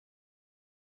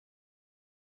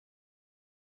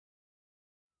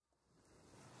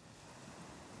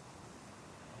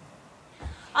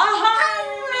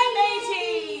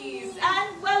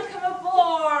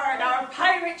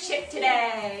ship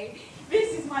today.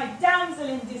 This is my damsel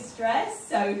in distress,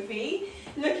 Sophie,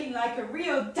 looking like a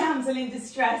real damsel in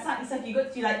distress. Auntie said you've got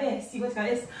to do like this. You've got to go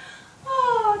like this.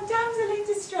 Oh, damsel in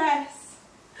distress.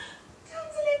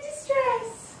 Damsel in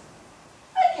distress.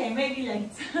 Okay, maybe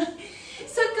later.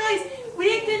 So guys,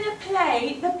 we're going to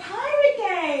play the pirate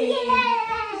game.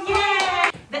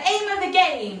 Yeah! The aim of the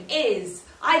game is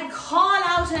I call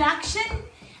out an action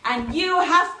and you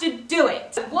have to do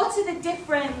it. What are the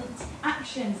different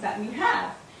actions that we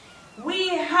have? We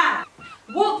have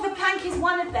walk the plank is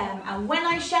one of them, and when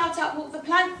I shout out walk the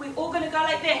plank, we're all going to go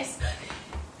like this.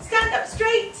 Stand up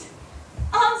straight,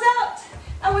 arms out,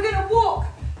 and we're going to walk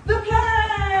the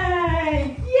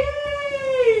plank.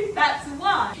 Yay! That's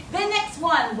one. The next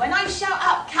one, when I shout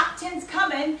out captain's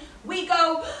coming, we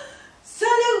go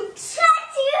salute.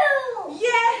 Captain!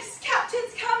 Yes,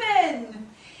 captain's coming.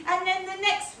 And then the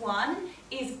next one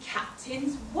is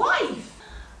captain's wife.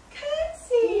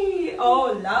 Curtsy.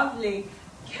 Oh, lovely.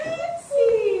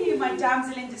 Curtsy. My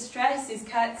damsel in distress is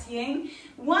curtsying.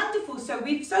 Wonderful. So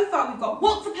far we've got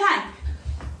walk the plank.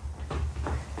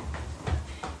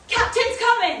 Captain's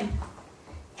coming.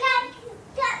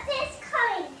 Captain's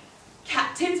coming.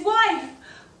 Captain's wife.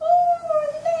 Oh,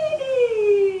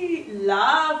 lady.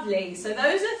 Lovely. So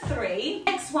those are three.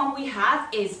 Next one we have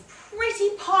is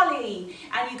Pretty Polly.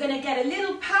 And you're going to get a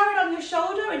little parrot on your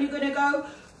shoulder and you're going to go,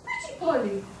 Pretty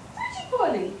Polly, Pretty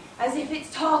Polly, as if it's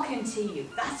talking to you.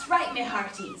 That's right, my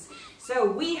hearties. So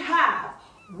we have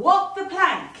walk the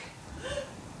plank.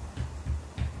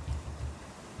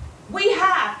 We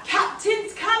have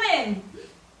captain's coming.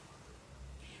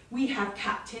 We have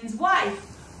captain's wife.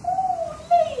 Oh,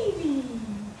 lady.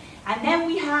 And then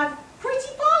we have Pretty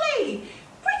Polly.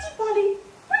 Pretty Polly,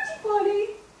 Pretty Polly.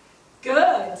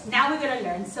 Good. Now we're going to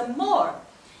learn some more.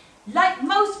 Like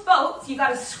most boats, you got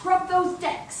to scrub those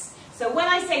decks. So when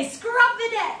I say scrub the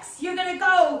decks, you're going to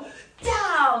go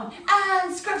down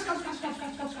and scrub, scrub, scrub, scrub,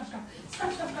 scrub, scrub, scrub, scrub,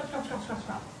 scrub, scrub, scrub, scrub, scrub, scrub,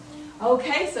 scrub.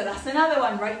 Okay, so that's another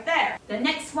one right there. The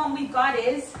next one we've got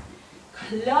is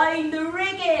climb the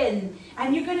rigging.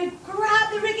 And you're going to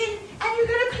grab the rigging and you're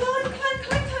going to climb, climb,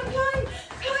 climb, climb, climb.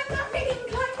 Climb that rigging,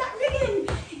 climb that rigging.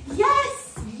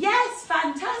 Yes, yes,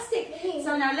 fantastic.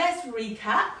 So now let's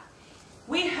recap.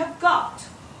 We have got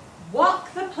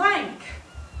walk the plank.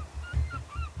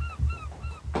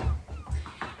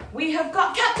 We have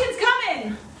got captain's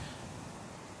coming.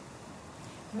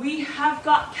 We have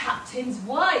got captain's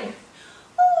wife.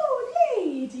 Oh,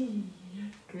 lady.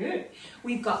 Good.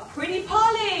 We've got Pretty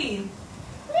Polly.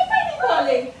 Pretty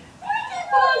Polly. Pretty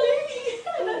Polly.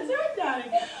 That's right,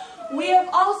 darling. We have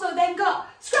also then got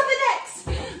scrub the decks.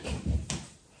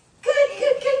 Good,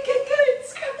 good, good, good, good.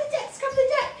 Scrub the deck, scrub the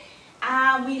deck.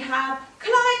 And we have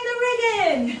climb the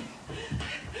rigging.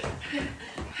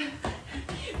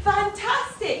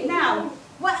 Fantastic. Now,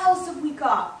 what else have we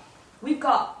got? We've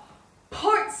got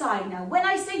port side. Now, when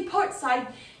I say port side,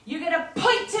 you're going to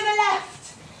point to the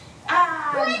left.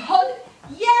 And hold.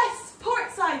 Yes,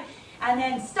 port side. And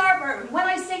then starboard. When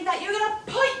I say that, you're going to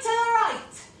point to the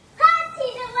right. Point to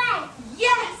the right.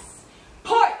 Yes.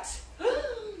 Port.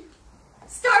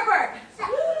 Starboard.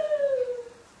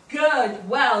 Good.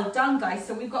 Well done, guys.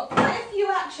 So we've got quite a few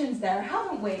actions there,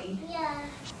 haven't we? Yeah.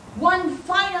 One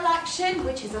final action,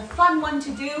 which is a fun one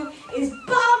to do, is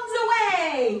bombs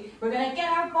away. We're going to get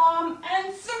our bomb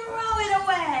and throw it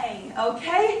away.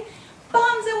 Okay?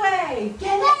 Bombs away.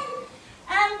 Get it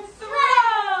and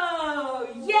throw.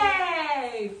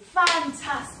 Yay.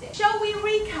 Fantastic. Shall we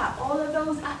recap all of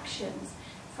those actions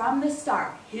from the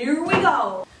start? Here we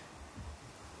go.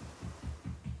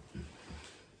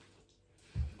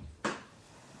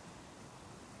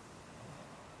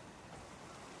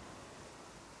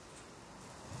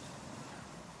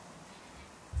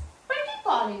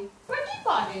 Polly, Pretty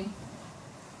Polly.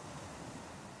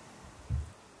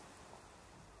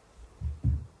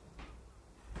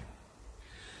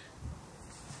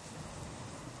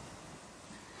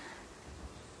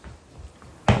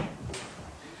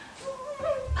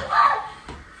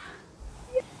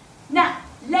 Now,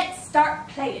 let's start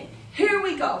playing. Here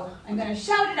we go. I'm going to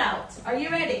shout it out. Are you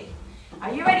ready?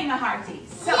 Are you ready, my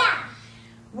hearties? So, yeah.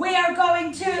 We are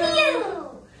going to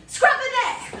scrub the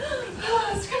deck.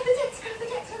 Scrub the deck, scrub the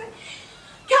deck, scrub the deck.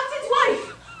 Captain's wife.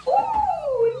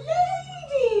 Ooh,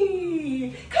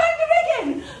 lady. Climb the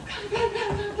rigging. Climb, climb,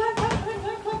 climb, climb, climb, climb,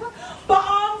 climb, climb, climb.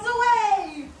 Bombs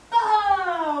away.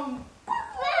 Bomb.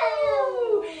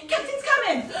 Ooh. Captain's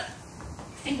coming.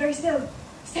 Stay very still.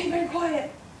 Stay very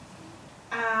quiet.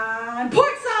 And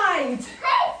port side.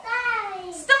 Port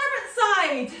side. Starboard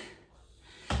side.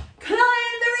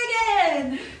 Climb the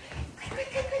rigging. Quick,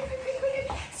 quick, quick, quick, quick, quick,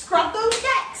 quick. Scrub those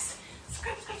decks.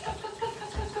 Scrub, scrub, scrub.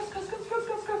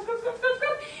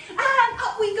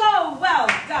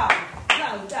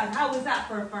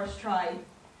 for a first try.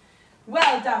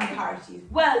 Well done, hearties.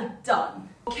 Well done.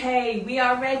 Okay, we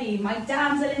are ready. My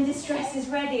damsel in distress is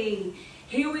ready.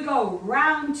 Here we go.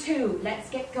 Round 2. Let's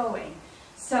get going.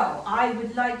 So, I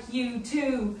would like you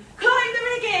to climb the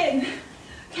rigging.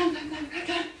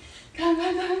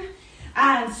 Climb.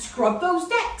 And scrub those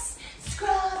decks.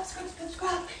 Scrub.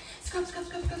 And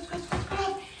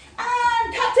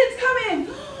captain's coming.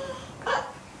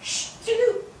 Shh,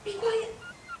 Zulu, be quiet.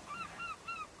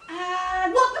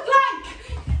 And walk the plank.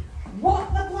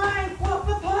 Walk the plank.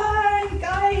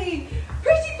 Aye.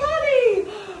 Pretty Polly.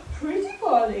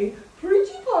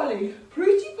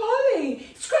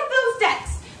 Scrub those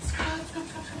decks. Scrub.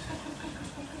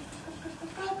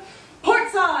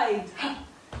 Port side.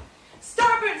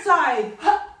 Starboard side.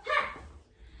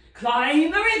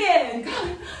 Climb the rigging.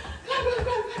 Climb.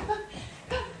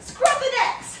 Scrub the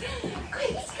decks.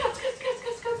 Quick, scrub.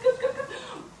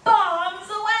 Bombs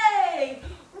away.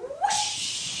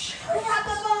 Whoosh. We have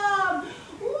the bomb.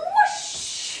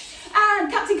 Whoosh.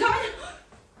 And captain coming.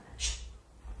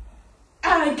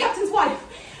 And captain's wife.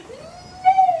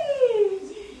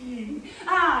 Lady.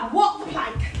 And walk the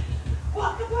plank.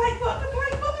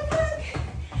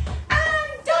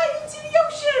 And dive into the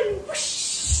ocean. Whoosh.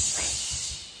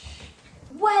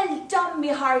 Well done, me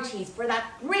hearties, for that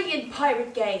brilliant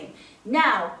pirate game.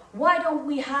 Now, why don't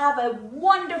we have a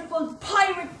wonderful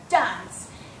pirate dance?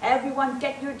 Everyone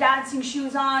get your dancing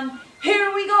shoes on.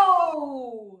 Here we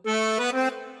go.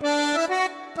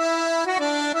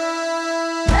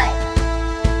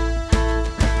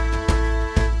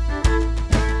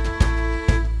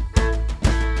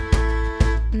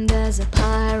 There's a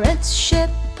pirate ship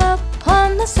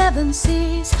upon the 7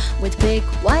 seas, with big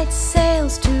white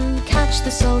sails to catch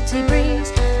the salty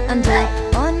breeze. And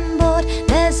up on board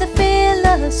there's a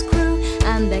fearless crew,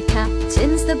 and their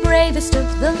captain's the bravest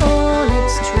of them all,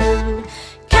 it's true.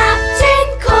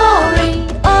 Captain Corey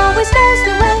always knows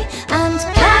the way, and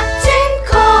Captain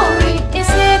Corey is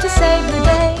here to save the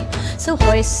day. So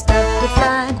hoist up the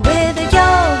flag with a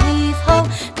yo-heave-ho,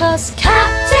 'cause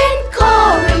Captain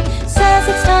Corey says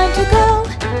it's time to go.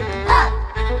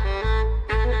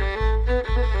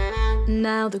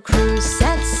 Now the crew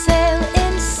set sail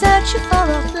in search of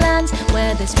far-off lands,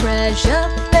 where there's treasure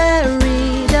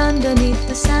buried underneath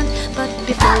the sand. But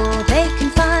before they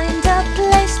can find a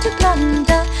place to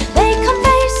plunder, they come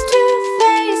face to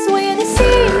face with a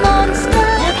sea monster.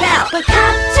 Look out! But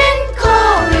Captain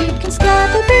Corey can scare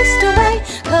the beast away,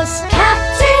 'cause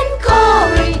Captain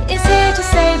Corey is here to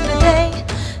save the day.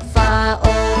 Fire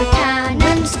all the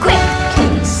cannons quick, he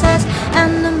says,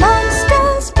 and the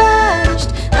monster's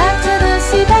vanished back to the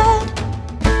seabed.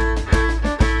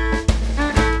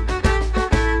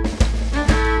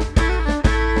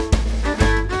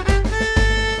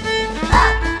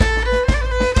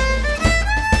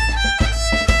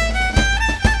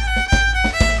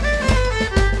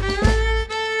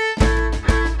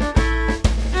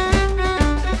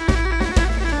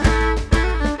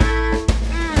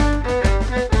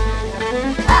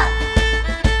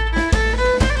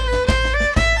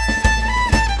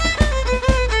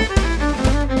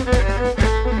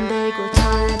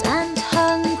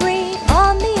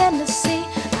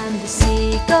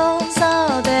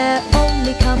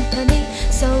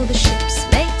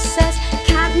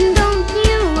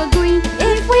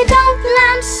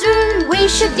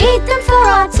 Should eat them for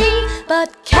our tea. But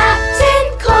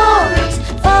Captain Corey's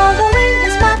following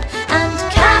his map, and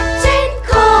Captain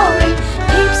Corey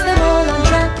keeps them all on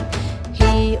track.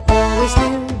 He always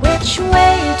knew which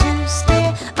way to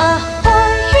steer.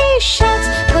 Ahoy, he shouts,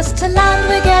 'cause to land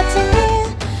we're getting near.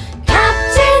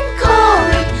 Captain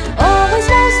Corey always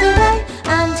knows the way,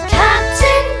 and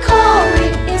Captain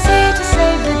Corey is here to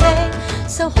save the day.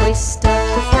 So hoist up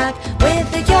the flag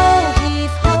with a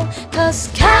yo-heave-ho, 'cause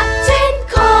Captain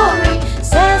Corey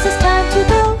says it's time to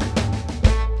go.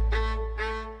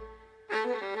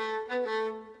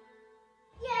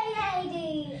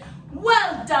 Yay!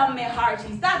 Well done, me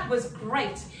hearties. That was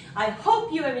great. I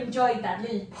hope you have enjoyed that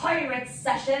little pirate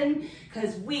session,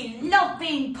 because we love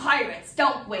being pirates,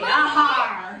 don't we?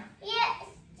 Ahar!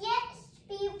 Yes,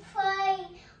 we play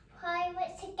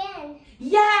pirates again.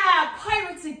 Yeah,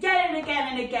 pirates again and again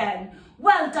and again.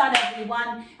 Well done,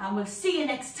 everyone, and we'll see you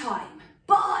next time.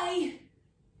 Bye.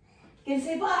 You gonna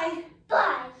say bye?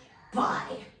 Bye.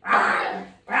 Bye. Rawr,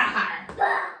 rawr.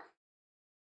 Bye.